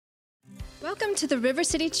Welcome to the River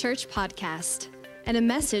City Church podcast and a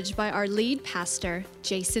message by our lead pastor,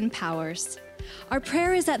 Jason Powers. Our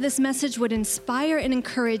prayer is that this message would inspire and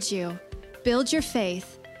encourage you, build your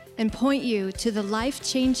faith, and point you to the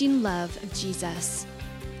life-changing love of Jesus.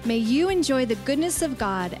 May you enjoy the goodness of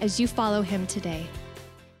God as you follow him today.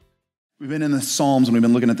 We've been in the Psalms and we've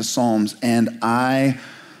been looking at the Psalms, and I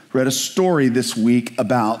read a story this week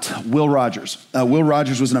about Will Rogers. Will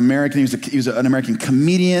Rogers was an American. He was an American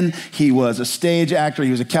comedian. He was a stage actor.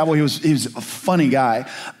 He was a cowboy. He was a funny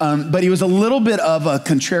guy, but he was a little bit of a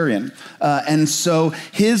contrarian. And so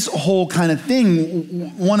his whole kind of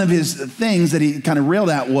thing, one of his things that he kind of railed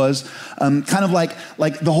at was kind of like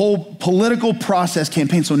the whole political process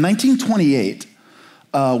campaign. So in 1928,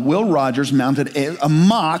 Will Rogers mounted a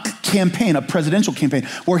mock campaign, a presidential campaign,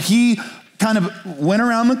 where he kind of went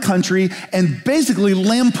around the country and basically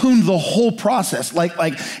lampooned the whole process.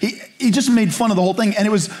 Like he just made fun of the whole thing. And it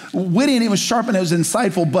was witty and it was sharp and it was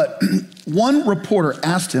insightful. But one reporter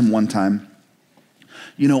asked him one time,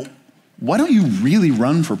 why don't you really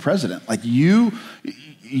run for president? Like you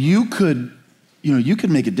could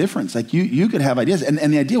make a difference. Like you could have ideas. And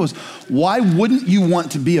the idea was, why wouldn't you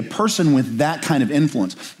want to be a person with that kind of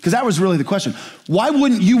influence? Because that was really the question. Why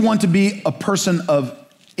wouldn't you want to be a person of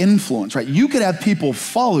influence, right? You could have people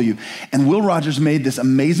follow you. And Will Rogers made this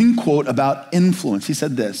amazing quote about influence. He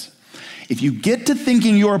said this: if you get to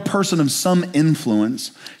thinking you're a person of some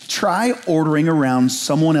influence, try ordering around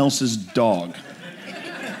someone else's dog.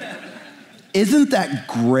 Isn't that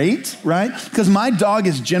great, right? Because my dog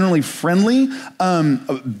is generally friendly,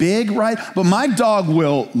 big, right? But my dog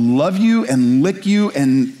will love you and lick you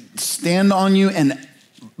and stand on you and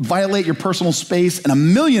violate your personal space in a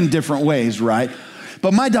million different ways, right?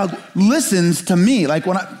 But my dog listens to me, like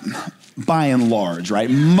by and large, right?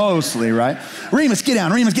 Mostly, right? Remus, get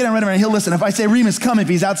down, right around. He'll listen. If I say, Remus, come, if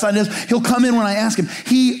he's outside this, he'll come in when I ask him.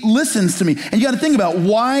 He listens to me. And you got to think about,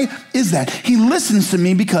 why is that? He listens to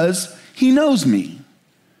me because he knows me.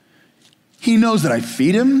 He knows that I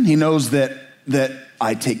feed him. He knows that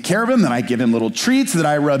I take care of him, that I give him little treats, that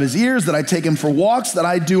I rub his ears, that I take him for walks, that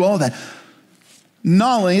I do all that.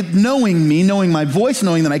 Knowing me, knowing my voice,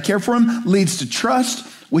 knowing that I care for him, leads to trust,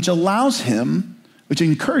 which allows him, which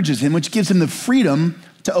encourages him, which gives him the freedom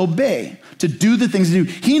to obey, to do the things to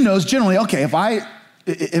do. He knows generally, okay, if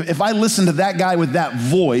I listen to that guy with that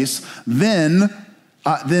voice, then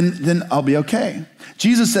I'll be okay.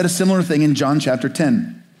 Jesus said a similar thing in John chapter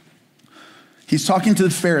 10. He's talking to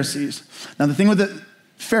the Pharisees. Now, the thing with the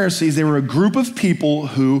Pharisees, they were a group of people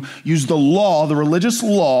who used the law, the religious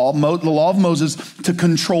law, the law of Moses, to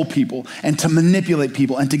control people and to manipulate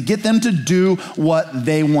people and to get them to do what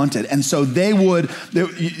they wanted. And so they would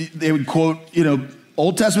quote,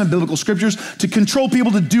 Old Testament biblical scriptures to control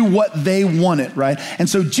people to do what they wanted, right? And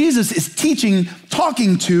so Jesus is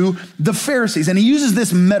talking to the Pharisees, and he uses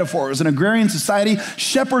this metaphor. It was an agrarian society.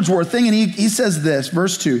 Shepherds were a thing, and he says this,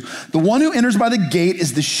 verse 2, the one who enters by the gate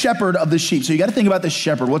is the shepherd of the sheep. So you got to think about the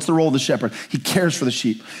shepherd. What's the role of the shepherd? He cares for the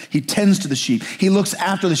sheep. He tends to the sheep. He looks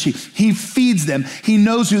after the sheep. He feeds them. He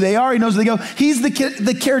knows who they are. He knows where they go. He's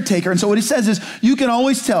the caretaker. And so what he says is, you can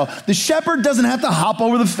always tell. The shepherd doesn't have to hop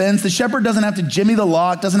over the fence. The shepherd doesn't have to jimmy the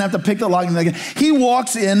lock, doesn't have to pick the lock. He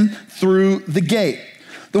walks in through the gate.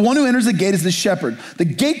 The one who enters the gate is the shepherd. The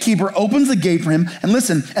gatekeeper opens the gate for him, and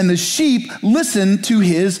listen, and the sheep listen to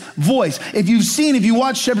his voice. If you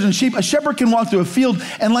watch shepherds and sheep, a shepherd can walk through a field,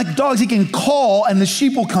 and like dogs, he can call, and the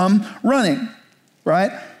sheep will come running,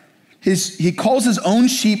 right? He calls his own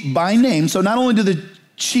sheep by name, so not only do the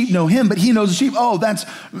sheep know him, but he knows the sheep. Oh, that's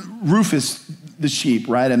Rufus the sheep,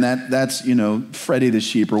 right? And that's Freddie the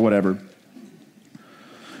sheep or whatever.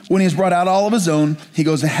 When he has brought out all of his own, he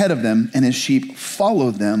goes ahead of them, and his sheep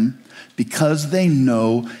follow them because they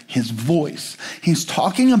know his voice. He's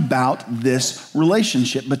talking about this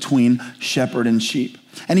relationship between shepherd and sheep.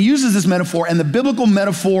 And he uses this metaphor, and the biblical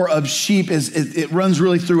metaphor of sheep it runs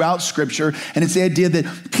really throughout Scripture, and it's the idea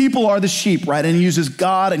that people are the sheep, right? And he uses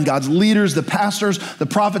God and God's leaders, the pastors, the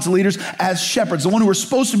prophets, the leaders, as shepherds, the one who are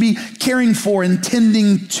supposed to be caring for and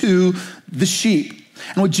tending to the sheep.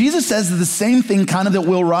 And what Jesus says is the same thing kind of that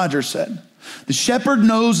Will Rogers said. The shepherd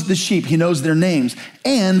knows the sheep. He knows their names.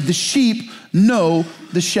 And the sheep know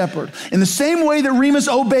the shepherd. In the same way that Remus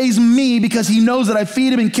obeys me because he knows that I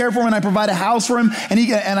feed him and care for him and I provide a house for him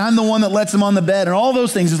and I'm the one that lets him on the bed and all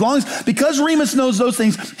those things. Because Remus knows those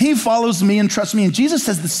things, he follows me and trusts me. And Jesus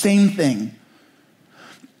says the same thing.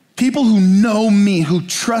 People who know me, who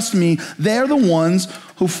trust me, they're the ones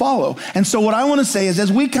who follow. And so what I want to say is,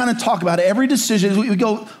 as we kind of talk about every decision, we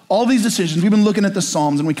go, all these decisions, we've been looking at the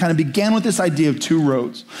Psalms, and we kind of began with this idea of two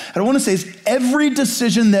roads. And I want to say is every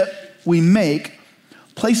decision that we make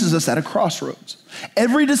places us at a crossroads.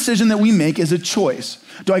 Every decision that we make is a choice.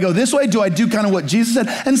 Do I go this way? Do I do kind of what Jesus said?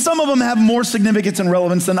 And some of them have more significance and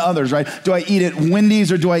relevance than others, right? Do I eat at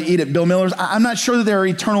Wendy's or do I eat at Bill Miller's? I'm not sure that there are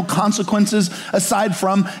eternal consequences aside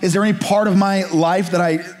from, is there any part of my life that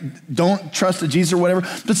I don't trust Jesus or whatever?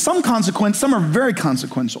 But some are very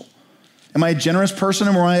consequential. Am I a generous person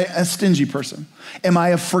or am I a stingy person? Am I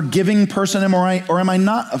a forgiving person or am I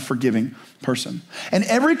not a forgiving person? And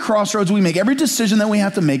every crossroads we make, every decision that we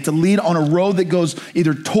have to make to lead on a road that goes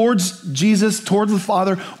either towards Jesus, towards the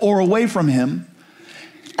Father, or away from him,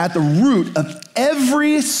 at the root of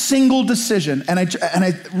every single decision,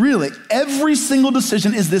 every single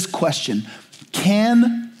decision is this question: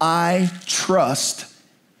 can I trust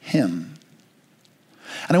him?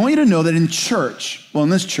 And I want you to know that in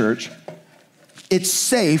this church, it's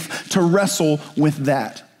safe to wrestle with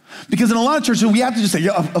that. Because in a lot of churches, we have to just say,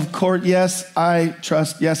 yeah, of course, yes,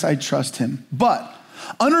 I trust him. But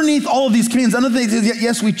underneath all of these commands,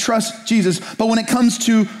 yes, we trust Jesus. But when it comes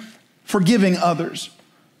to forgiving others,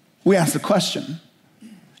 we ask the question,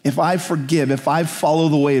 if I forgive, if I follow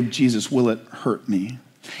the way of Jesus, will it hurt me?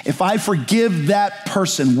 If I forgive that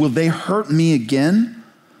person, will they hurt me again?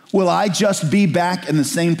 Will I just be back in the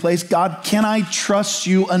same place? God, can I trust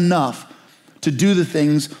you enough to do the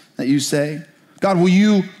things that you say? God, will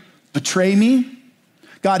you betray me?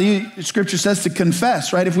 God, scripture says to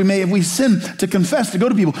confess, right? If we sin, to confess, to go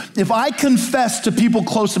to people. If I confess to people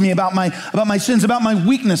close to me about my sins, about my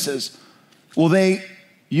weaknesses, will they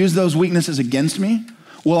use those weaknesses against me?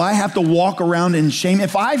 Will I have to walk around in shame?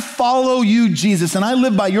 If I follow you, Jesus, and I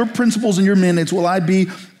live by your principles and your mandates, will I be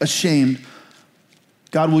ashamed?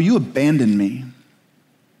 God, will you abandon me?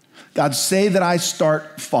 God, say that I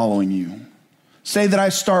start following you. Say that I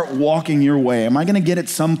start walking your way. Am I going to get at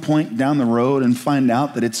some point down the road and find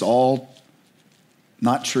out that it's all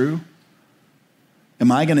not true?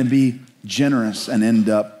 Am I going to be generous and end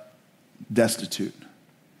up destitute?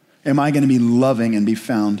 Am I going to be loving and be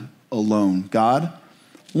found alone? God,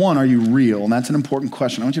 one, are you real? And that's an important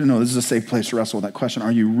question. I want you to know this is a safe place to wrestle with that question.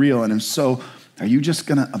 Are you real? And if so, are you just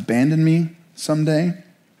going to abandon me someday?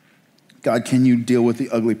 God, can you deal with the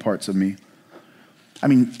ugly parts of me? I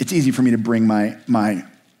mean, it's easy for me to bring my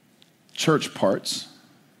church parts,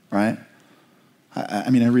 right?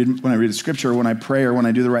 When I read the scripture, or when I pray, or when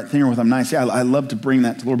I do the right thing, or when I'm nice, I love to bring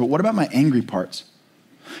that to the Lord. But what about my angry parts?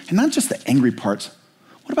 And not just the angry parts.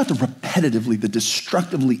 What about the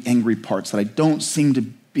destructively angry parts that I don't seem to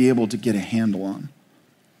be able to get a handle on?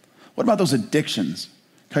 What about those addictions?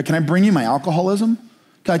 Can I bring you my alcoholism?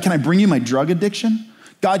 God, can I bring you my drug addiction?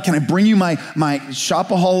 God, can I bring you my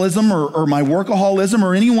shopaholism or my workaholism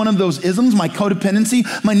or any one of those isms, my codependency,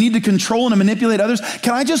 my need to control and to manipulate others?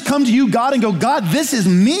 Can I just come to you, God, and go, God, this is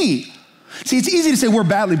me? See, it's easy to say we're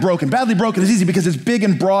badly broken. Badly broken is easy because it's big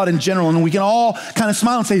and broad and general, and we can all kind of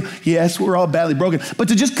smile and say, yes, we're all badly broken. But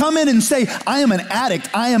to just come in and say, I am an addict,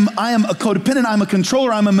 I am a codependent, I'm a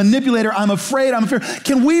controller, I'm a manipulator, I'm afraid, I'm fear.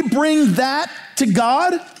 Can we bring that to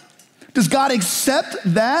God? Does God accept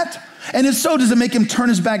that? And if so, does it make him turn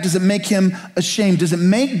his back? Does it make him ashamed? Does it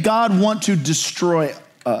make God want to destroy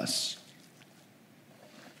us?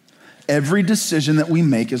 Every decision that we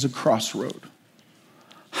make is a crossroad.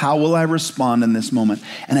 How will I respond in this moment?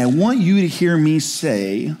 And I want you to hear me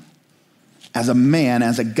say, as a man,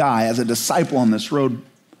 as a guy, as a disciple on this road,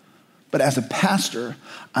 but as a pastor,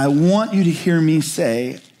 I want you to hear me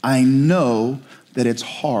say, I know that it's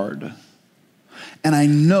hard. And I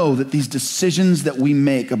know that these decisions that we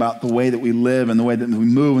make about the way that we live and the way that we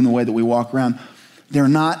move and the way that we walk around, they're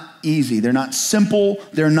not easy. They're not simple.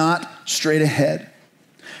 They're not straight ahead.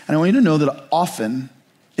 And I want you to know that often,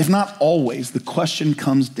 if not always, the question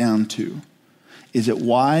comes down to, is it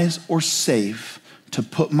wise or safe to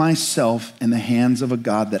put myself in the hands of a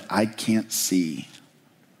God that I can't see?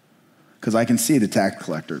 Because I can see the tax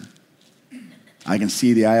collector. I can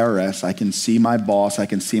see the IRS, I can see my boss, I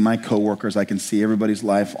can see my coworkers, I can see everybody's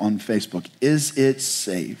life on Facebook. Is it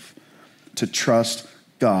safe to trust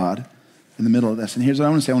God in the middle of this? And here's what I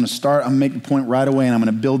want to say. I want to start, I'm going to make the point right away, and I'm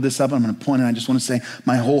going to build this up, I'm going to point, and I just want to say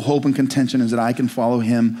my whole hope and contention is that I can follow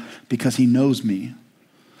him because he knows me.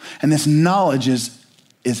 And this knowledge is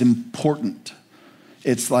important.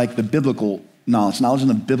 It's like the biblical knowledge in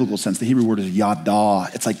the biblical sense. The Hebrew word is yada.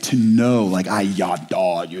 It's like to know, like I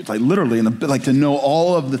yada you. It's like literally, like to know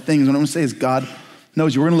all of the things. What I want to say is God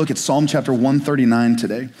knows you. We're going to look at Psalm chapter 139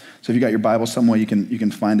 today. So if you got your Bible somewhere, you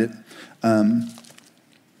can find it.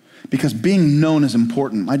 Because being known is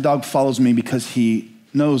important. My dog follows me because he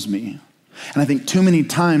knows me. And I think too many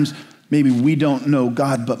times, maybe we don't know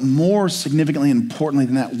God, but more significantly and importantly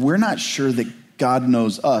than that, we're not sure that God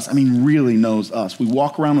knows us. I mean, really knows us. We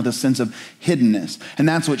walk around with a sense of hiddenness. And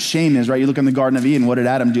that's what shame is, right? You look in the Garden of Eden, what did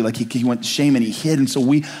Adam do? Like he went to shame and he hid. And so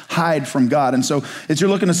we hide from God. And so as you're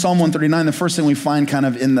looking at Psalm 139, the first thing we find kind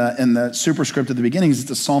of in the superscript at the beginning is it's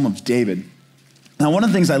a Psalm of David. Now, one of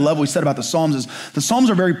the things I love we said about the Psalms is the Psalms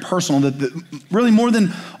are very personal. Really more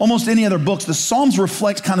than almost any other books, the Psalms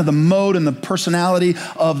reflect kind of the mode and the personality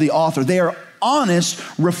of the author. They are honest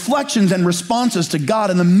reflections and responses to God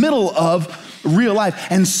in the middle of real life.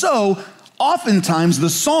 And so oftentimes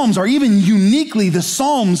the Psalms are even uniquely, the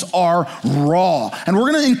Psalms are raw. And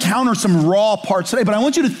we're going to encounter some raw parts today, but I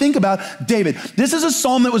want you to think about David. This is a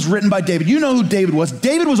Psalm that was written by David. You know who David was.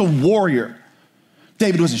 David was a warrior.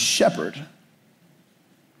 David was a shepherd.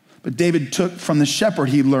 But David took from the shepherd,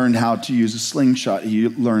 he learned how to use a slingshot. He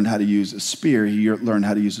learned how to use a spear. He learned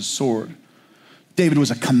how to use a sword. David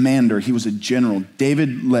was a commander. He was a general.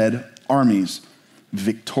 David led armies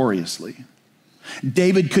victoriously.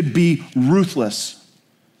 David could be ruthless.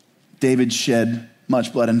 David shed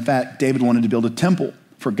much blood. In fact, David wanted to build a temple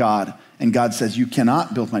for God. And God says, you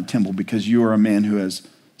cannot build my temple because you are a man who has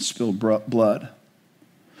spilled blood.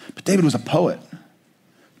 But David was a poet.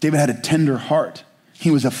 David had a tender heart.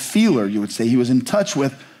 He was a feeler, you would say. He was in touch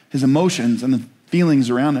with his emotions and the feelings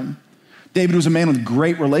around him. David was a man with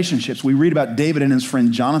great relationships. We read about David and his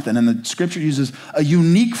friend Jonathan, and the scripture uses a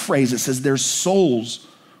unique phrase that says their souls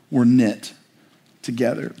were knit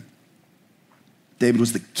together. David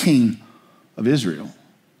was the king of Israel.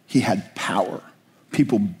 He had power.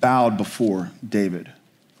 People bowed before David.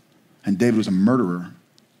 And David was a murderer.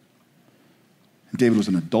 And David was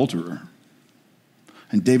an adulterer.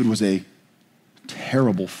 And David was a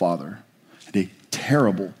terrible father and a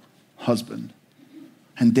terrible husband.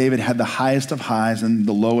 And David had the highest of highs and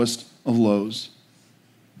the lowest of lows.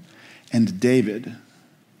 And David,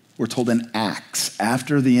 we're told in Acts,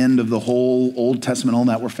 after the end of the whole Old Testament, all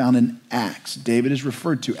that, we're found in Acts. David is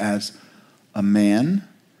referred to as a man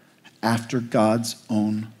after God's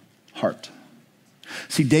own heart.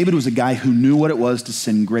 See, David was a guy who knew what it was to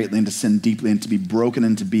sin greatly and to sin deeply and to be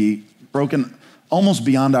broken almost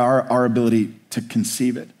beyond our ability to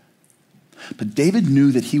conceive it. But David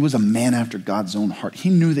knew that he was a man after God's own heart. He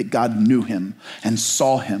knew that God knew him and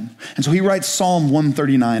saw him. And so he writes Psalm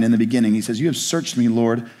 139 in the beginning. He says, you have searched me,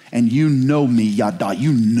 Lord, and you know me, Yada.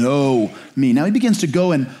 You know me. Now he begins to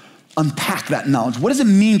go and unpack that knowledge. What does it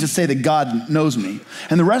mean to say that God knows me?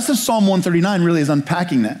 And the rest of Psalm 139 really is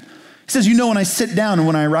unpacking that. He says, you know when I sit down and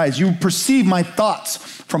when I rise, you perceive my thoughts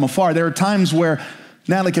from afar. There are times where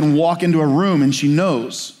Natalie can walk into a room and she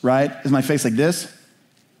knows, right? Is my face like this?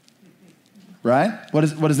 Right? What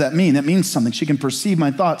does that mean? That means something. She can perceive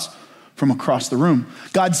my thoughts from across the room.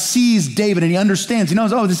 God sees David and he understands. He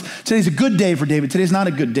knows, today's a good day for David. Today's not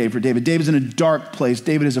a good day for David. David's in a dark place.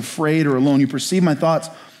 David is afraid or alone. You perceive my thoughts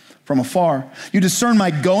from afar. You discern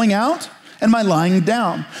my going out and my lying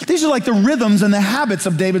down. These are like the rhythms and the habits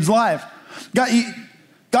of David's life.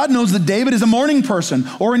 God knows that David is a morning person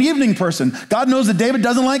or an evening person. God knows that David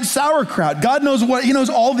doesn't like sauerkraut. God knows he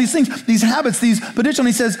knows all of these things, these habits, these petitions.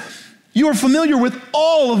 He says, you are familiar with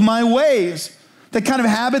all of my ways. That kind of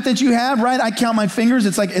habit that you have, right? I count my fingers.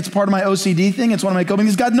 It's like, it's part of my OCD thing. It's one of my coping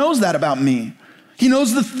things. God knows that about me. He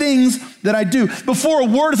knows the things that I do. Before a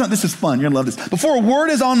word is on, this is fun. You're gonna love this. Before a word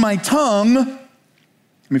is on my tongue, let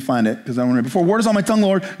me find it because I want to. Before a word is on my tongue,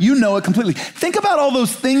 Lord, you know it completely. Think about all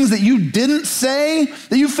those things that you didn't say,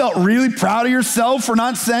 that you felt really proud of yourself for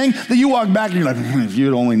not saying, that you walk back and you're like, if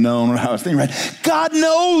you'd only known what I was thinking, right? God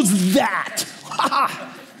knows that.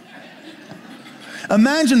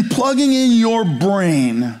 Imagine plugging in your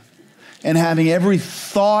brain and having every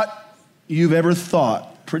thought you've ever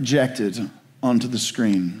thought projected onto the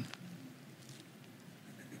screen.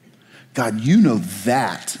 God, you know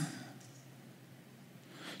that.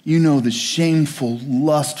 You know the shameful,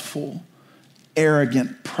 lustful,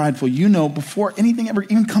 arrogant, prideful. You know before anything ever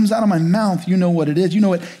even comes out of my mouth, you know what it is. You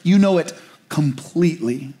know it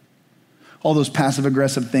completely. All those passive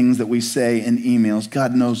aggressive things that we say in emails,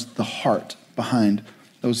 God knows the heart behind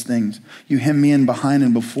those things. You hem me in behind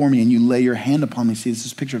and before me and you lay your hand upon me. See, this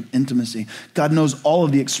is a picture of intimacy. God knows all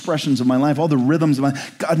of the expressions of my life, all the rhythms of my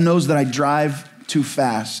life. God knows that I drive too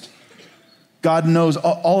fast. God knows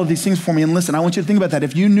all of these things for me. And listen, I want you to think about that.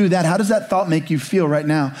 If you knew that, how does that thought make you feel right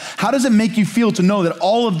now? How does it make you feel to know that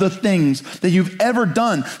all of the things that you've ever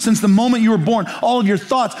done since the moment you were born, all of your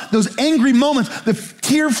thoughts, those angry moments, the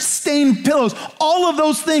tear-stained pillows, all of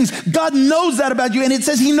those things, God knows that about you. And it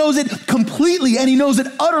says he knows it completely and he knows it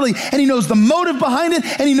utterly and he knows the motive behind it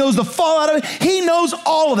and he knows the fallout of it. He knows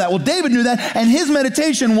all of that. Well, David knew that and his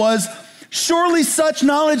meditation was, surely such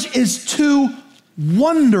knowledge is too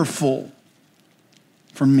wonderful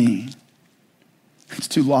for me. It's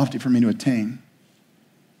too lofty for me to attain.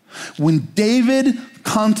 When David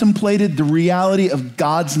contemplated the reality of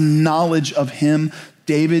God's knowledge of him,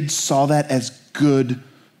 David saw that as good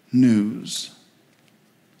news.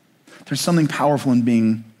 There's something powerful in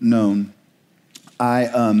being known.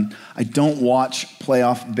 I don't watch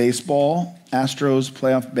playoff baseball, Astros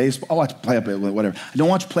playoff baseball. I'll watch playoff, whatever. I don't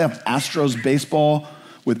watch playoff Astros baseball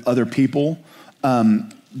with other people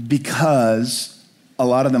because a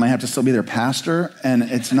lot of them I have to still be their pastor, and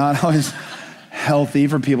it's not always healthy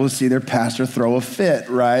for people to see their pastor throw a fit,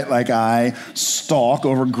 right? Like I stalk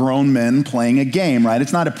over grown men playing a game, right?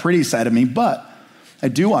 It's not a pretty side of me, but I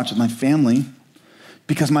do watch with my family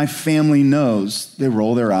because my family knows. They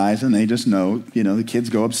roll their eyes and they just know, the kids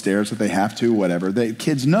go upstairs if they have to, whatever. The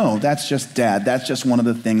kids know that's just dad. That's just one of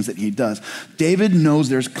the things that he does. David knows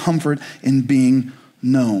there's comfort in being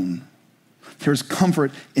known. There's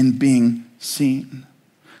comfort in being seen.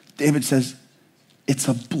 David says, it's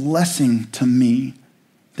a blessing to me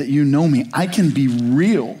that you know me. I can be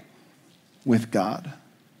real with God.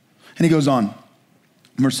 And he goes on.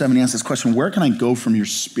 Verse 7, he asks this question, where can I go from your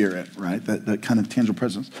spirit, right? That kind of tangible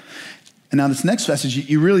presence. And now this next passage,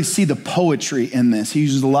 you really see the poetry in this. He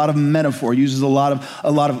uses a lot of metaphor. He uses a lot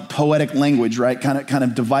of poetic language, right? Kind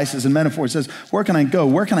of devices and metaphors. He says, where can I go?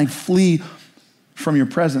 Where can I flee from your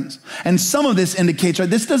presence? And some of this indicates, right,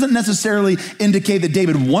 this doesn't necessarily indicate that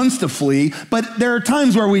David wants to flee, but there are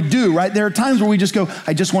times where we do, right? There are times where we just go,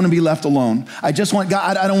 I just want to be left alone. I just want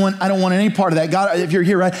God, I don't want any part of that. God, if you're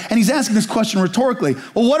here, right? And he's asking this question rhetorically.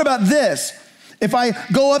 Well, what about this? If I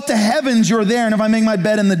go up to heavens, you're there. And if I make my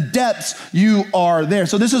bed in the depths, you are there.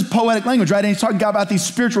 So this is poetic language, right? And he's talking about these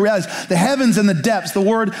spiritual realities. The heavens and the depths. The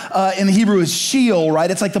word in the Hebrew is Sheol, right?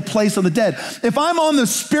 It's like the place of the dead. If I'm on the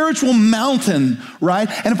spiritual mountain, right?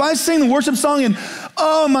 And if I sing the worship song and,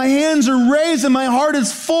 my hands are raised and my heart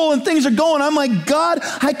is full and things are going, I'm like, God,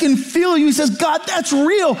 I can feel you. He says, God, that's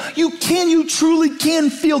real. You truly can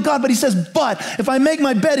feel God. But he says, but if I make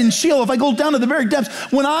my bed in Sheol, if I go down to the very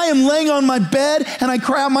depths, when I am laying on my bed, and I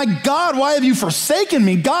cry out, my God, why have you forsaken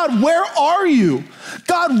me? God, where are you?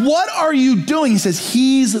 God, what are you doing? He says,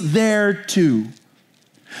 he's there too.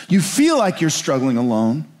 You feel like you're struggling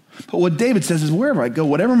alone, but what David says is wherever I go,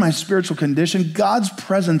 whatever my spiritual condition, God's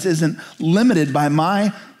presence isn't limited by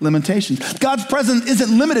my limitations. God's presence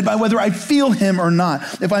isn't limited by whether I feel him or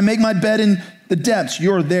not. If I make my bed in the depths,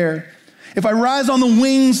 you're there. If I rise on the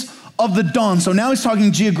wings of the dawn, so now he's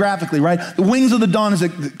talking geographically, right? The wings of the dawn is a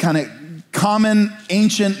kind of common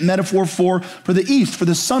ancient metaphor for the east, for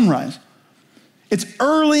the sunrise. It's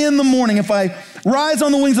early in the morning. If I rise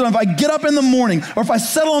on the wings of dawn, if I get up in the morning, or if I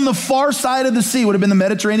settle on the far side of the sea, would have been the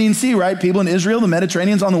Mediterranean Sea, right? People in Israel, the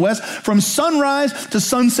Mediterranean's on the west, from sunrise to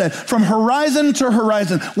sunset, from horizon to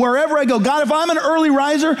horizon, wherever I go. God, if I'm an early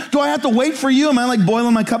riser, do I have to wait for you? Am I like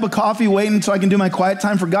boiling my cup of coffee, waiting until I can do my quiet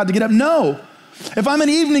time for God to get up? No. If I'm an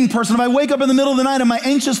evening person, if I wake up in the middle of the night and my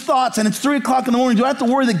anxious thoughts and it's 3:00 in the morning, do I have to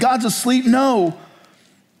worry that God's asleep? No.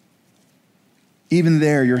 Even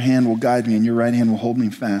there, your hand will guide me and your right hand will hold me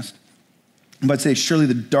fast. But I'd say, surely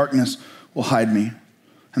the darkness will hide me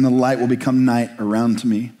and the light will become night around to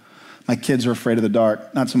me. My kids are afraid of the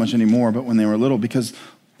dark, not so much anymore, but when they were little, because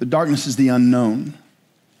the darkness is the unknown.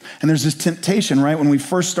 And there's this temptation, right? When we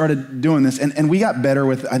first started doing this, and we got better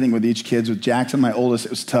with each kid. With Jackson, my oldest, it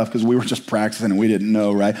was tough because we were just practicing and we didn't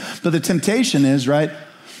know, right? But the temptation is, right?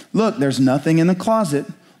 Look, there's nothing in the closet.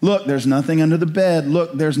 Look, there's nothing under the bed.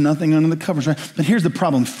 Look, there's nothing under the covers, right? But here's the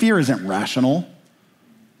problem. Fear isn't rational,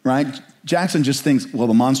 right? Jackson just thinks, well,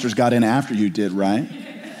 the monsters got in after you did, right?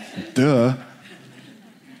 Duh.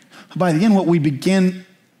 By the end, what we begin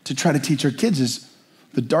to try to teach our kids is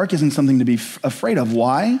the dark isn't something to be afraid of.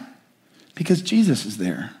 Why? Because Jesus is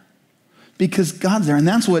there. Because God's there. And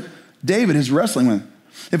that's what David is wrestling with.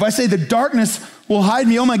 If I say the darkness will hide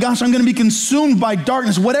me, oh my gosh, I'm going to be consumed by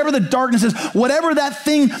darkness. Whatever the darkness is, whatever that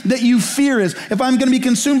thing that you fear is, if I'm going to be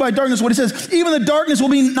consumed by darkness, what he says, even the darkness will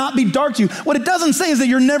not be dark to you. What it doesn't say is that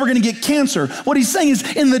you're never going to get cancer. What he's saying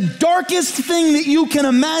is in the darkest thing that you can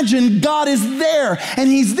imagine, God is there. And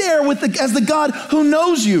he's there as the God who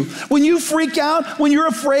knows you. When you freak out, when you're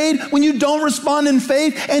afraid, when you don't respond in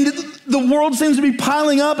faith, and the world seems to be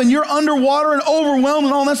piling up and you're underwater and overwhelmed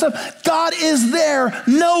and all that stuff, God is there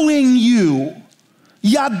knowing you.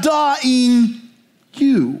 Yada'ing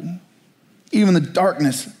you. Even the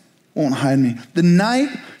darkness won't hide me. The night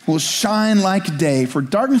will shine like day, for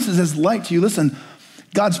darkness is as light to you. Listen,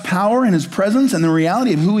 God's power and his presence and the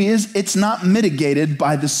reality of who he is, it's not mitigated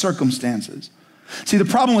by the circumstances. See, the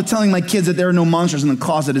problem with telling my kids that there are no monsters in the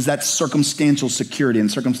closet is that circumstantial security,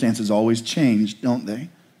 and circumstances always change, don't they?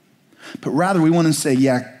 But rather we want to say,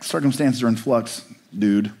 yeah, circumstances are in flux,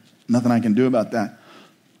 dude. Nothing I can do about that.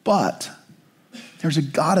 But there's a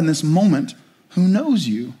God in this moment who knows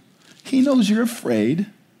you. He knows you're afraid.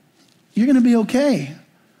 You're going to be okay.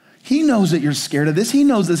 He knows that you're scared of this. He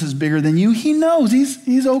knows this is bigger than you. He knows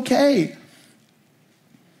he's okay.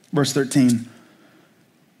 Verse 13.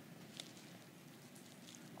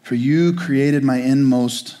 For you created my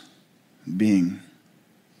inmost being.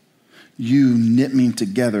 You knit me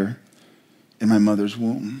together in my mother's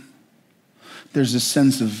womb. There's a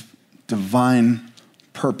sense of divine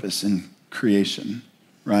purpose in creation,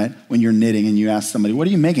 right? When you're knitting and you ask somebody, what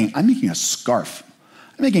are you making? I'm making a scarf.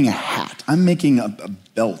 I'm making a hat. I'm making a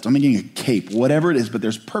belt. I'm making a cape, whatever it is, but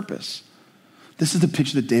there's purpose. This is the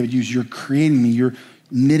picture that David used. You're creating me. You're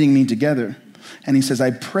knitting me together. And he says,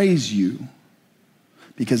 I praise you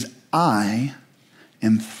because I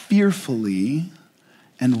am fearfully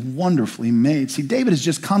and wonderfully made. See, David has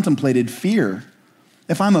just contemplated fear.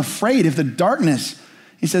 If I'm afraid, if the darkness,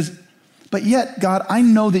 he says, but yet, God, I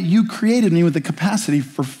know that you created me with the capacity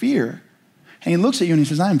for fear. And he looks at you and he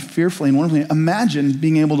says, I am fearfully and wonderfully. Imagine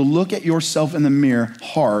being able to look at yourself in the mirror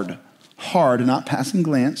hard, and not passing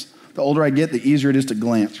glance. The older I get, the easier it is to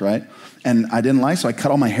glance, right? And I didn't like, so I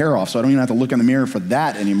cut all my hair off, so I don't even have to look in the mirror for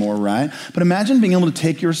that anymore, right? But imagine being able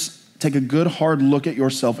to take a good hard look at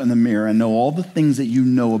yourself in the mirror and know all the things that you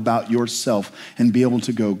know about yourself and be able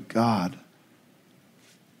to go, God,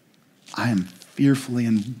 I am fearfully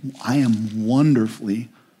and I am wonderfully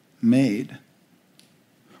made.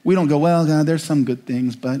 We don't go, well, God, there's some good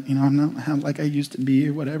things, but I'm not like I used to be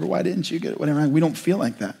or whatever. Why didn't you get it? Whatever. We don't feel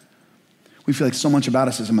like that. We feel like so much about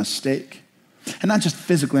us is a mistake. And not just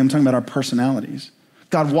physically, I'm talking about our personalities.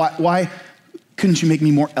 God, why couldn't you make me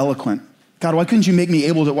more eloquent? God, why couldn't you make me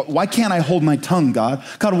able to, why can't I hold my tongue, God?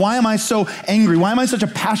 God, why am I so angry? Why am I such a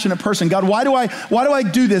passionate person? God, why do I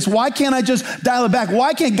do this? Why can't I just dial it back?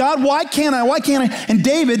 Why can't I? And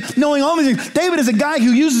David, knowing all these things, David is a guy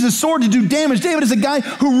who uses his sword to do damage. David is a guy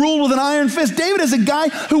who ruled with an iron fist. David is a guy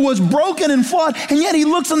who was broken and flawed, and yet he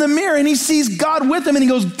looks in the mirror and he sees God with him and he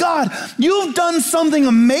goes, God, you've done something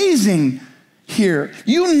amazing here.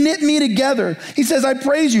 You knit me together. He says, I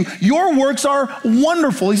praise you. Your works are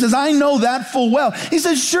wonderful. He says, I know that full well. He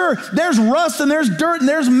says, sure, there's rust and there's dirt and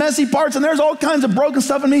there's messy parts and there's all kinds of broken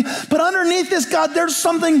stuff in me. But underneath this, God, there's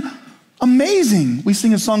something amazing. We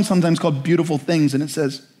sing a song sometimes called Beautiful Things, and it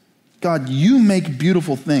says, God, you make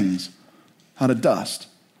beautiful things out of dust.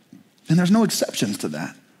 And there's no exceptions to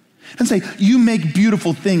that. And say, you make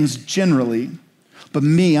beautiful things generally. But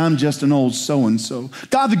me, I'm just an old so-and-so.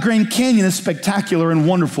 God, the Grand Canyon is spectacular and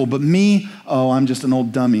wonderful, but me, oh, I'm just an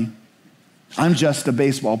old dummy. I'm just a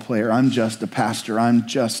baseball player. I'm just a pastor. I'm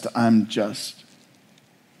just.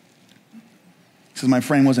 He says, my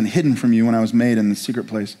frame wasn't hidden from you when I was made in the secret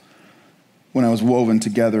place, when I was woven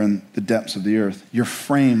together in the depths of the earth. Your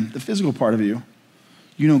frame, the physical part of you,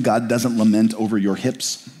 you know God doesn't lament over your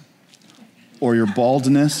hips or your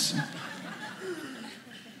baldness.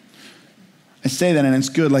 I say that and it's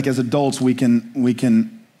good, like as adults we can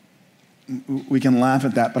laugh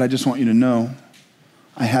at that, but I just want you to know,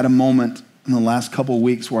 I had a moment in the last couple of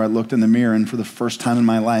weeks where I looked in the mirror and for the first time in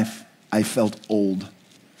my life, I felt old.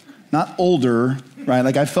 Not older, right?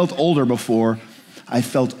 Like I felt older before, I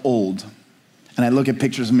felt old. And I look at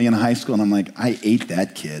pictures of me in high school and I'm like, I ate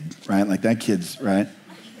that kid, right? Like that kid's, right?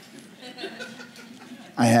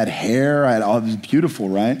 I had hair, it was beautiful,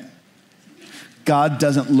 right? God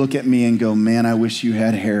doesn't look at me and go, man, I wish you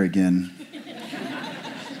had hair again.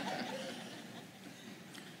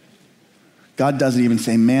 God doesn't even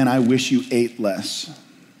say, man, I wish you ate less.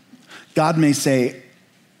 God may say,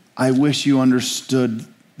 I wish you understood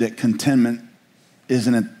that contentment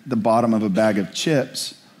isn't at the bottom of a bag of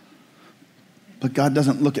chips. But God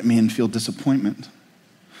doesn't look at me and feel disappointment.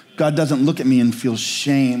 God doesn't look at me and feel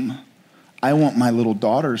shame. I want my little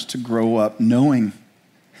daughters to grow up knowing,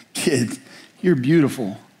 kid, you're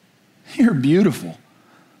beautiful. You're beautiful.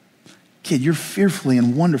 Kid, you're fearfully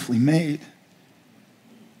and wonderfully made.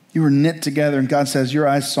 You were knit together, and God says, your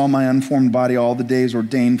eyes saw my unformed body. All the days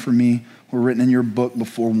ordained for me were written in your book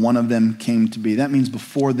before one of them came to be. That means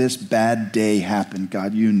before this bad day happened,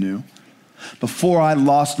 God, you knew. Before I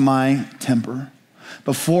lost my temper,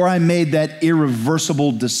 before I made that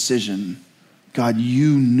irreversible decision, God,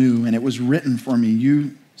 you knew, and it was written for me.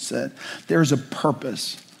 You said, there's a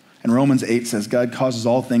purpose. And Romans 8 says, God causes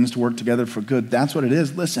all things to work together for good. That's what it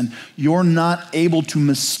is. Listen, you're not able to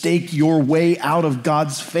mistake your way out of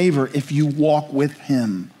God's favor if you walk with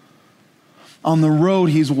him. On the road,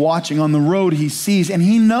 he's watching. On the road, he sees. And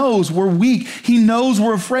he knows we're weak. He knows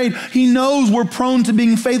we're afraid. He knows we're prone to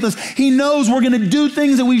being faithless. He knows we're going to do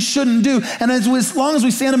things that we shouldn't do. And as long as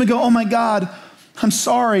we stand up and go, oh my God, I'm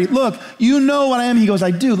sorry. Look, you know what I am. He goes,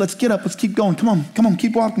 I do. Let's get up. Let's keep going. Come on,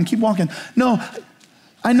 keep walking, keep walking. No,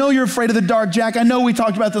 I know you're afraid of the dark, Jack. I know we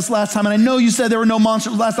talked about this last time, and I know you said there were no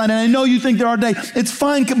monsters last night, and I know you think there are today. It's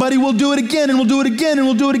fine, buddy. We'll do it again, and we'll do it again, and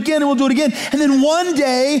we'll do it again, and we'll do it again. And then one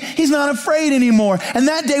day, he's not afraid anymore. And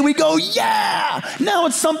that day we go, yeah, now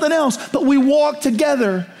it's something else. But we walk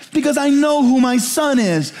together because I know who my son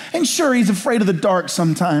is. And sure, he's afraid of the dark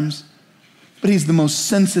sometimes, but he's the most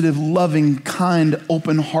sensitive, loving, kind,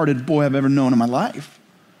 open-hearted boy I've ever known in my life.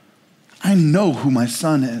 I know who my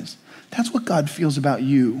son is. That's what God feels about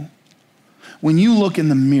you. When you look in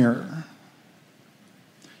the mirror,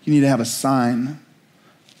 you need to have a sign.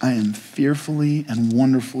 I am fearfully and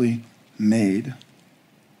wonderfully made.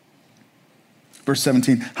 Verse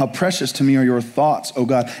 17, how precious to me are your thoughts, O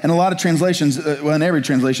God. And a lot of translations, well, in every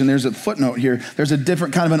translation, there's a footnote here. There's a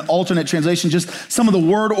different kind of an alternate translation, just some of the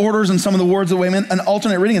word orders and some of the words the way an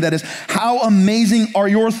alternate reading of that is, how amazing are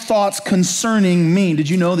your thoughts concerning me. Did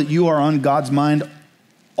you know that you are on God's mind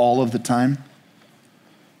all of the time?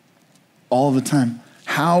 All of the time.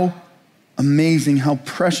 How amazing, how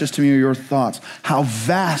precious to me are your thoughts. How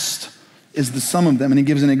vast is the sum of them. And he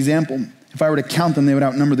gives an example. If I were to count them, they would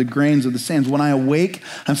outnumber the grains of the sands. When I awake,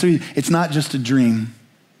 it's not just a dream.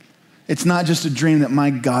 It's not just a dream that my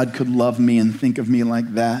God could love me and think of me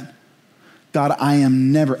like that. God, I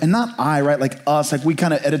am never, and not I, right? Like us, like we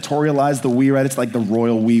kind of editorialize the we, right? It's like the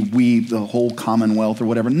royal we, the whole commonwealth or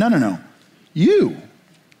whatever. No. You,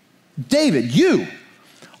 David, you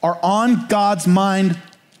are on God's mind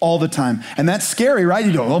all the time. And that's scary, right?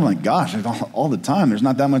 You go, oh my gosh, all the time. There's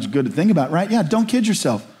not that much good to think about, right? Yeah, don't kid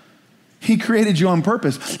yourself. He created you on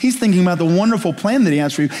purpose. He's thinking about the wonderful plan that he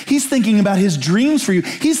has for you. He's thinking about his dreams for you.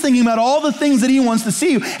 He's thinking about all the things that he wants to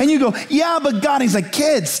see you. And you go, yeah, but God, he's like,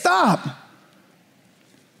 kid, stop.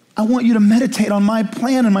 I want you to meditate on my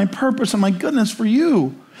plan and my purpose and my goodness for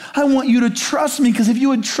you. I want you to trust me, because if you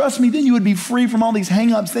would trust me, then you would be free from all these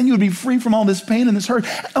hang-ups. Then you would be free from all this pain and this hurt.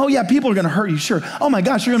 Oh yeah, people are going to hurt you, sure. Oh my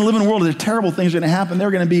gosh, you're going to live in a world where terrible things are going to happen. There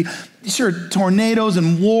are going to be, sure, tornadoes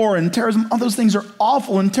and war and terrorism. All those things are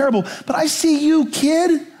awful and terrible. But I see you,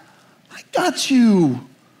 kid. I got you.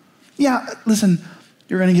 Yeah, listen,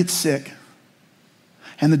 you're going to get sick.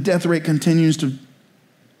 And the death rate continues to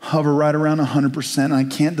hover right around 100%. And I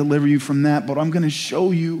can't deliver you from that, but I'm going to show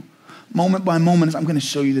you moment by moment, I'm going to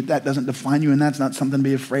show you that doesn't define you, and that's not something to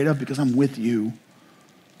be afraid of, because I'm with you.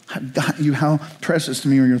 I've got you. How precious to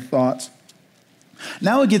me are your thoughts.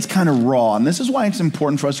 Now it gets kind of raw, and this is why it's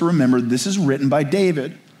important for us to remember this is written by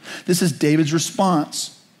David. This is David's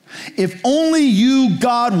response. If only you,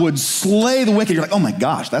 God, would slay the wicked. You're like, oh my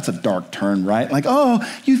gosh, that's a dark turn, right? Like, oh,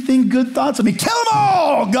 you think good thoughts of me. Kill them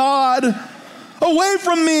all, God. Away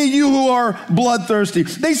from me, you who are bloodthirsty.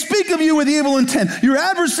 They speak of you with evil intent. Your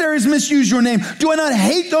adversaries misuse your name. Do I not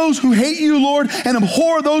hate those who hate you, Lord, and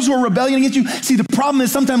abhor those who are rebelling against you? See, the problem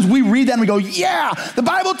is sometimes we read that and we go, yeah, the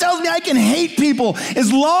Bible tells me I can hate people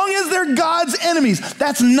as long as they're God's enemies.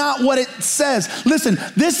 That's not what it says. Listen,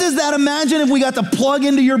 this is that, imagine if we got to plug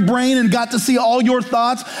into your brain and got to see all your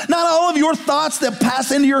thoughts. Not all of your thoughts that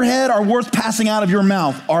pass into your head are worth passing out of your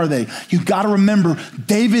mouth, are they? You've got to remember,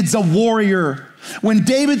 David's a warrior. When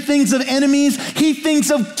David thinks of enemies, he thinks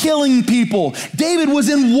of killing people. David was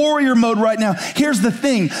in warrior mode right now. Here's the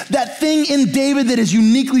thing. That thing in David that is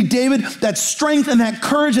uniquely David, that strength and that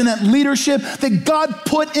courage and that leadership that God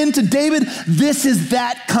put into David, this is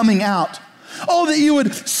that coming out. Oh, that you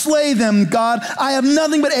would slay them, God. I have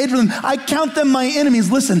nothing but hate for them. I count them my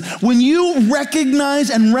enemies. Listen, when you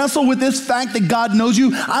recognize and wrestle with this fact that God knows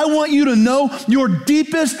you, I want you to know your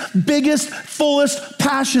deepest, biggest, fullest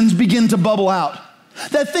passions begin to bubble out.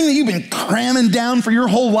 That thing that you've been cramming down for your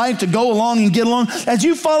whole life to go along and get along. As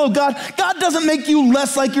you follow God, God doesn't make you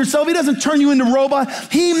less like yourself. He doesn't turn you into a robot.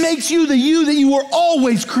 He makes you the you that you were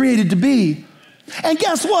always created to be. And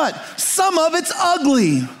guess what? Some of it's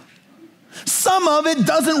ugly. Some of it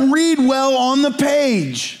doesn't read well on the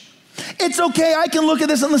page. It's okay, I can look at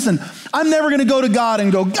this and listen, I'm never gonna go to God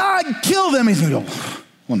and go, God, kill them. He's gonna go,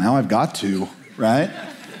 well, now I've got to, right?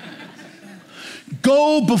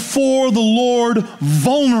 Go before the Lord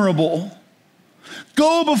vulnerable.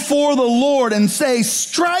 Go before the Lord and say,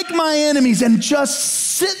 strike my enemies, and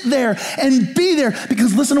just sit there and be there.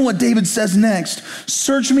 Because listen to what David says next.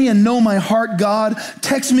 Search me and know my heart, God.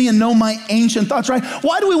 Text me and know my ancient thoughts, right?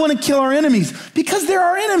 Why do we want to kill our enemies? Because they're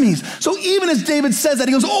our enemies. So even as David says that,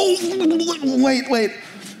 he goes, oh, wait.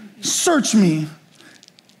 Search me.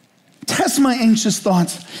 Test my anxious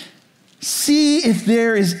thoughts. See if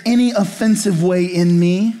there is any offensive way in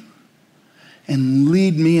me, and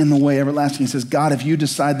lead me in the way everlasting. He says, God, if you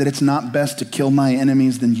decide that it's not best to kill my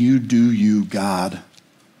enemies, then you do you, God.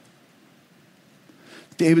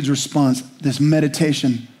 David's response, this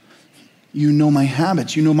meditation, you know my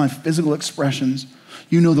habits, you know my physical expressions,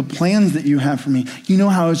 you know the plans that you have for me, you know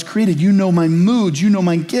how I was created, you know my moods, you know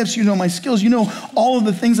my gifts, you know my skills, you know all of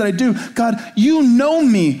the things that I do. God, you know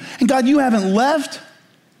me, and God, you haven't left.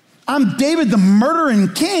 I'm David, the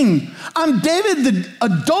murdering king. I'm David, the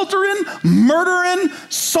adulterine, murdering,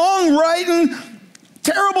 songwriting,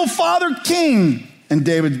 terrible father king.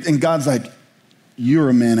 And God's like, you're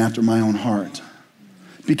a man after my own heart.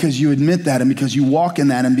 Because you admit that, and because you walk in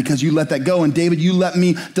that, and because you let that go. And David, you let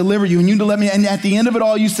me deliver you, and you deliver me. And at the end of it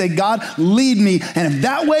all, you say, God, lead me. And if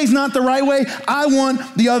that way's not the right way, I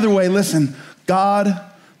want the other way. Listen, God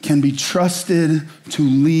can be trusted to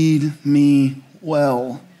lead me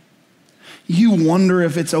well. You wonder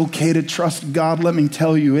if it's okay to trust God. Let me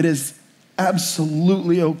tell you, it is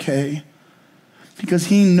absolutely okay. Because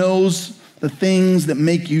he knows the things that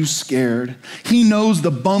make you scared. He knows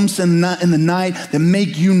the bumps in the night that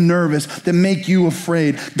make you nervous, that make you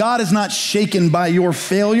afraid. God is not shaken by your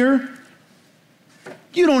failure.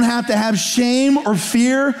 You don't have to have shame or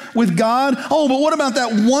fear with God. Oh, but what about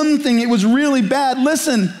that one thing? It was really bad.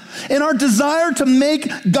 Listen, in our desire to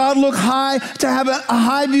make God look high, to have a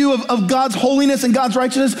high view of God's holiness and God's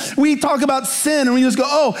righteousness, we talk about sin and we just go,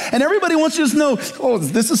 oh, and everybody wants to just know, oh,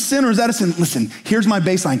 is this a sin or is that a sin? Listen, here's my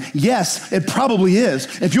baseline. Yes, it probably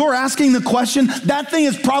is. If you're asking the question, that thing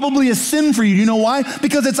is probably a sin for you. Do you know why?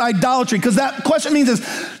 Because it's idolatry. Because that question means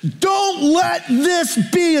this, don't let this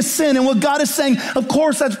be a sin. And what God is saying, of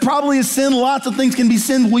course, that's probably a sin. Lots of things can be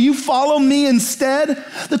sin. Will you follow me instead?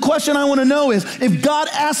 The question I want to know is, if God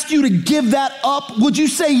asks you to give that up, would you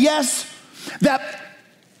say yes? That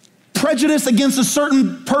prejudice against a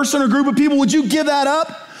certain person or group of people, would you give that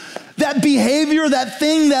up? That behavior, that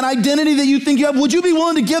thing, that identity that you think you have, would you be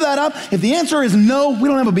willing to give that up? If the answer is no, we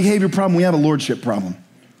don't have a behavior problem, we have a lordship problem.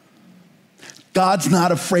 God's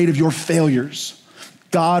not afraid of your failures.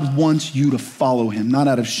 God wants you to follow him, not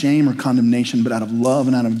out of shame or condemnation, but out of love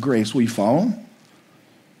and out of grace. Will you follow him?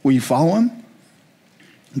 Will you follow him?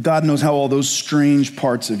 God knows how all those strange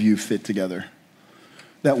parts of you fit together.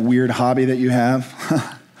 That weird hobby that you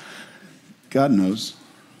have, God knows.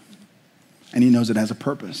 And he knows it has a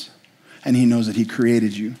purpose. And he knows that he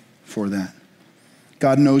created you for that.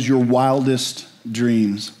 God knows your wildest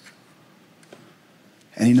dreams.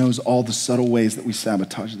 And he knows all the subtle ways that we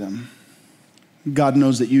sabotage them. God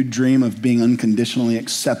knows that you dream of being unconditionally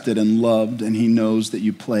accepted and loved, and he knows that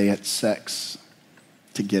you play at sex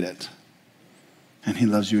to get it. And he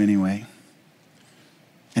loves you anyway.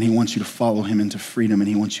 And he wants you to follow him into freedom, and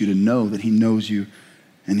he wants you to know that he knows you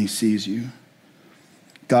and he sees you.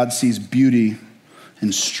 God sees beauty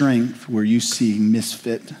and strength where you see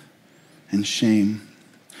misfit and shame.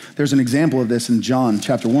 There's an example of this in John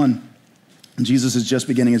chapter 1. Jesus is just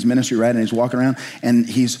beginning his ministry, right? And he's walking around and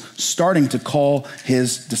he's starting to call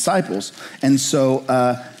his disciples. And so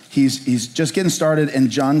he's just getting started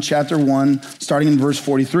in John chapter 1, starting in verse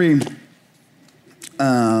 43.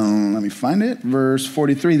 Let me find it. Verse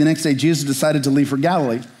 43. The next day, Jesus decided to leave for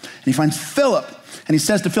Galilee. And he finds Philip. And he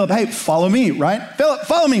says to Philip, hey, follow me, right? Philip,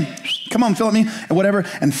 follow me. Come on, Philip, me, and whatever.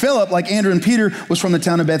 And Philip, like Andrew and Peter, was from the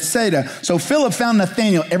town of Bethsaida. So Philip found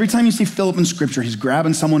Nathanael. Every time you see Philip in scripture, he's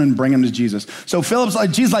grabbing someone and bringing him to Jesus. So Philip's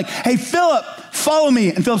like, Jesus like, hey, Philip, follow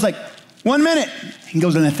me. And Philip's like, 1 minute. He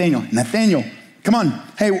goes to Nathanael. Nathanael, come on.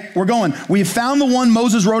 Hey, we're going. We have found the one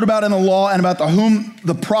Moses wrote about in the law and about whom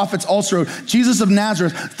the prophets also wrote, Jesus of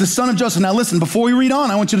Nazareth, the son of Joseph. Now listen, before we read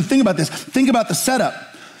on, I want you to think about this. Think about the setup.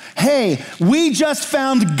 Hey, we just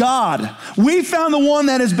found God. We found the one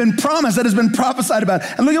that has been promised, that has been prophesied about.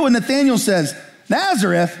 And look at what Nathanael says.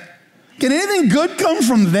 Nazareth? Can anything good come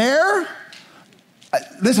from there?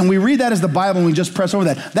 Listen, we read that as the Bible and we just press over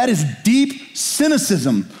that. That is deep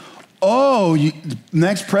cynicism. Oh,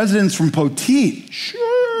 next president's from Poteet.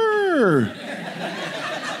 Sure.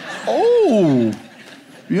 Oh,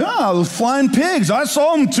 yeah, those flying pigs. I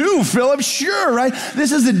saw them too, Philip. Sure, right?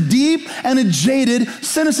 This is a deep and a jaded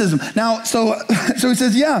cynicism. Now, so he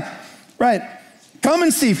says, yeah, right. Come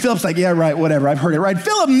and see. Philip's like, yeah, right, whatever. I've heard it, right?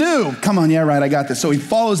 Philip knew. Come on, yeah, right, I got this. So he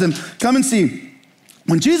follows him. Come and see.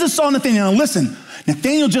 When Jesus saw Nathanael, now listen,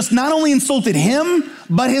 Nathanael just not only insulted him,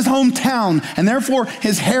 but his hometown and therefore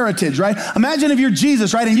his heritage, right? Imagine if you're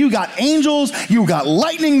Jesus, right? And you got angels, you got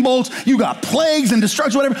lightning bolts, you got plagues and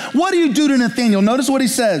destruction, whatever. What do you do to Nathanael? Notice what he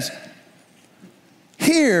says.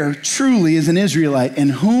 Here truly is an Israelite in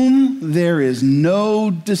whom there is no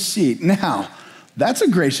deceit. Now, that's a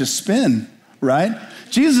gracious spin, right?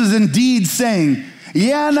 Jesus is indeed saying,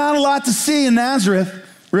 yeah, not a lot to see in Nazareth.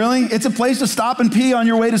 Really? It's a place to stop and pee on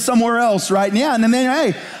your way to somewhere else, right? Yeah, and then,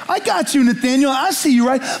 hey, I got you, Nathaniel. I see you,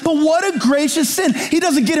 right? But what a gracious sin. He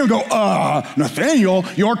doesn't get here and go, Nathaniel,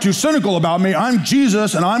 you're too cynical about me. I'm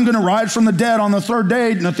Jesus, and I'm going to rise from the dead on the third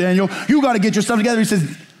day, Nathaniel. You got to get your stuff together. He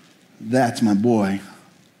says, that's my boy.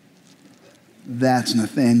 That's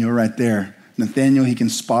Nathaniel right there. Nathaniel, he can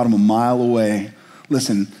spot him a mile away.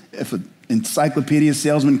 Listen, if an encyclopedia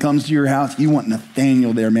salesman comes to your house, you want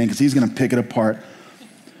Nathaniel there, man, because he's going to pick it apart.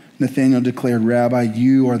 Nathanael declared, Rabbi,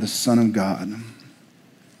 you are the Son of God.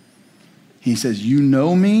 He says, you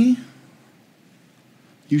know me,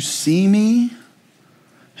 you see me,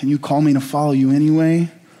 and you call me to follow you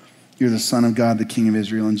anyway. You're the Son of God, the King of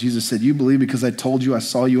Israel. And Jesus said, you believe because I told you I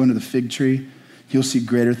saw you under the fig tree? You'll see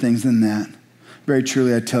greater things than that. Very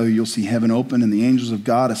truly, I tell you, you'll see heaven open and the angels of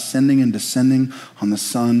God ascending and descending on the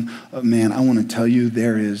Son of Man. I want to tell you,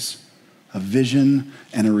 there is a vision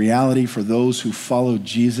and a reality for those who follow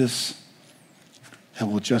Jesus that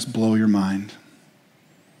will just blow your mind.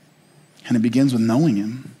 And it begins with knowing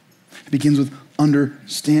him. It begins with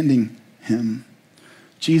understanding him.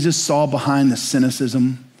 Jesus saw behind the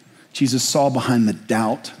cynicism. Jesus saw behind the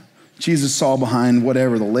doubt. Jesus saw behind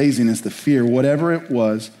whatever, the laziness, the fear, whatever it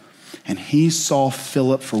was. And he saw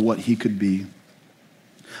Philip for what he could be.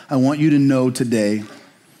 I want you to know today,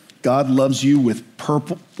 God loves you with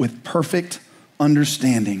perfect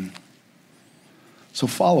understanding. So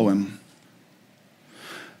follow him.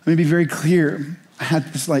 Let me be very clear.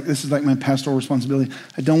 This is like my pastoral responsibility.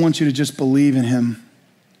 I don't want you to just believe in him.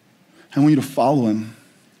 I want you to follow him.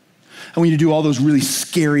 I want you to do all those really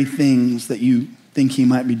scary things that you think he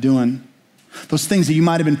might be doing. Those things that you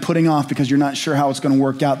might have been putting off because you're not sure how it's going to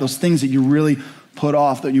work out. Those things that you really put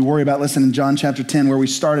off, that you worry about. Listen, in John chapter 10, where we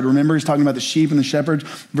started, remember he's talking about the sheep and the shepherds.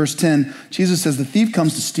 Verse 10, Jesus says, the thief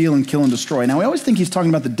comes to steal and kill and destroy. Now, we always think he's talking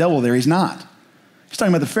about the devil there. He's not. He's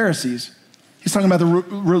talking about the Pharisees. He's talking about the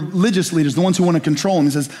religious leaders, the ones who want to control him.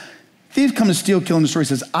 He says, thieves come to steal, kill, and destroy. He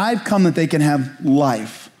says, I've come that they can have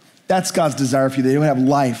life. That's God's desire for you. They would have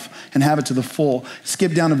life and have it to the full.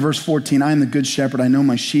 Skip down to verse 14. I am the good shepherd. I know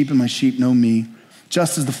my sheep and my sheep know me.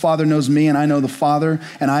 Just as the Father knows me and I know the Father,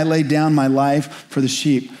 and I lay down my life for the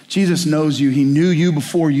sheep. Jesus knows you. He knew you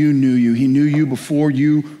before you knew you. He knew you before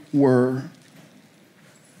you were.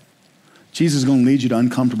 Jesus is going to lead you to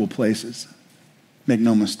uncomfortable places. Make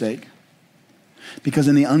no mistake. Because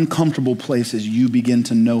in the uncomfortable places, you begin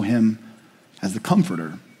to know him as the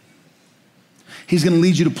comforter. He's going to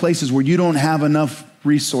lead you to places where you don't have enough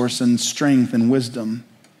resource and strength and wisdom,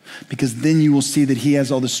 because then you will see that he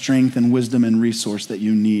has all the strength and wisdom and resource that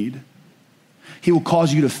you need. He will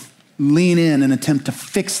cause you to lean in and attempt to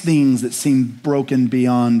fix things that seem broken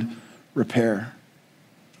beyond repair.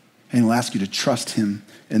 And he'll ask you to trust him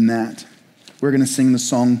in that. We're going to sing the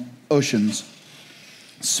song, Oceans.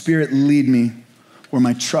 Spirit, lead me where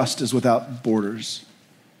my trust is without borders.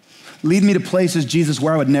 Lead me to places, Jesus,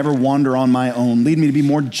 where I would never wander on my own. Lead me to be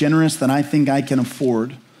more generous than I think I can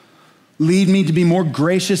afford. Lead me to be more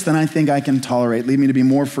gracious than I think I can tolerate. Lead me to be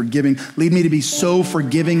more forgiving. Lead me to be so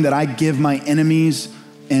forgiving that I give my enemies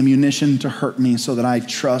ammunition to hurt me so that I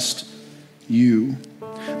trust you.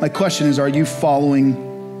 My question is, are you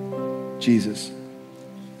following Jesus?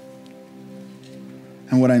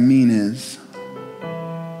 And what I mean is,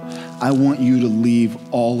 I want you to leave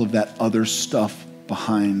all of that other stuff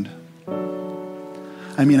behind.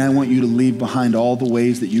 I want you to leave behind all the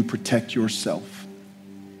ways that you protect yourself.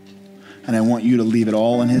 And I want you to leave it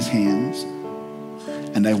all in his hands.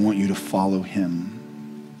 And I want you to follow him.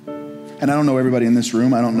 And I don't know everybody in this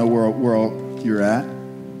room. I don't know where all you're at.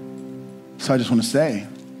 So I just want to say,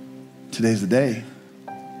 today's the day.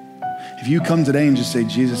 If you come today and just say,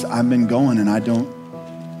 Jesus, I've been going and I don't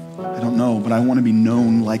know, but I want to be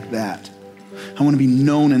known like that. I want to be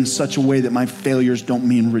known in such a way that my failures don't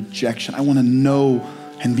mean rejection. I want to know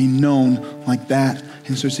and be known like that.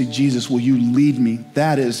 And so say, Jesus, will you lead me?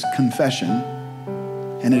 That is confession.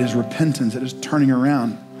 And it is repentance. It is turning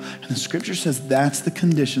around. And the scripture says that's the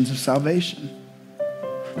conditions of salvation.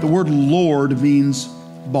 The word Lord means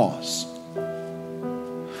boss.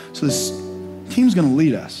 So this team's going to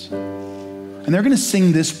lead us. And they're going to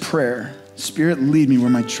sing this prayer. Spirit, lead me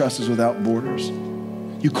where my trust is without borders.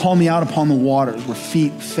 You call me out upon the waters where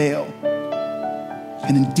feet fail.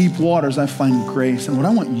 And in deep waters, I find grace. And what I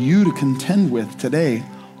want you to contend with today,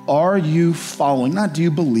 are you following? Not do you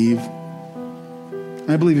believe.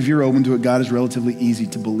 I believe if you're open to it, God is relatively easy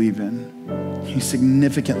to believe in. He's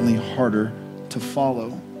significantly harder to follow.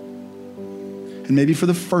 And maybe for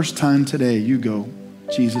the first time today, you go,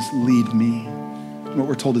 Jesus, lead me. And what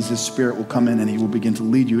we're told is his Spirit will come in and he will begin to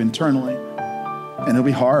lead you internally. And it'll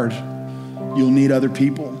be hard. You'll need other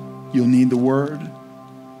people. You'll need the word.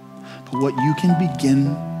 But what you can begin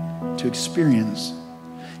to experience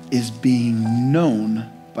is being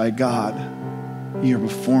known by God. You're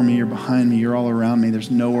before me, you're behind me, you're all around me.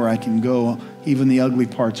 There's nowhere I can go. Even the ugly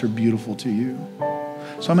parts are beautiful to you.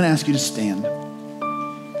 So I'm going to ask you to stand.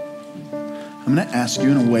 I'm going to ask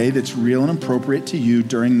you in a way that's real and appropriate to you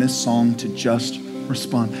during this song to just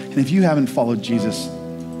respond. And if you haven't followed Jesus,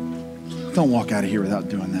 don't walk out of here without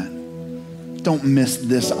doing that. Don't miss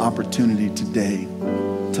this opportunity today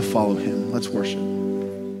to follow him. Let's worship.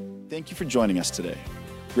 Thank you for joining us today.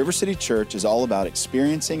 River City Church is all about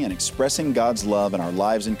experiencing and expressing God's love in our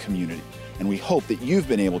lives and community, and we hope that you've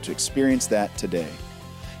been able to experience that today.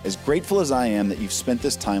 As grateful as I am that you've spent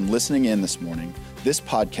this time listening in this morning, this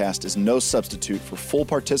podcast is no substitute for full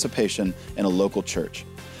participation in a local church.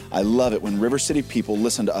 I love it when River City people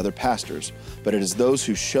listen to other pastors, but it is those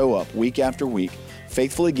who show up week after week,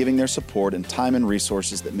 faithfully giving their support and time and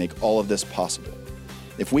resources that make all of this possible.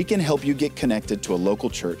 If we can help you get connected to a local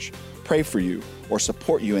church, pray for you, or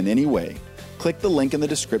support you in any way, click the link in the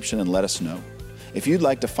description and let us know. If you'd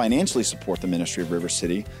like to financially support the ministry of River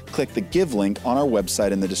City, click the Give link on our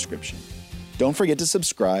website in the description. Don't forget to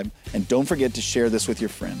subscribe, and don't forget to share this with your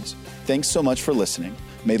friends. Thanks so much for listening.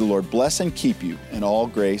 May the Lord bless and keep you in all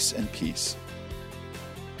grace and peace.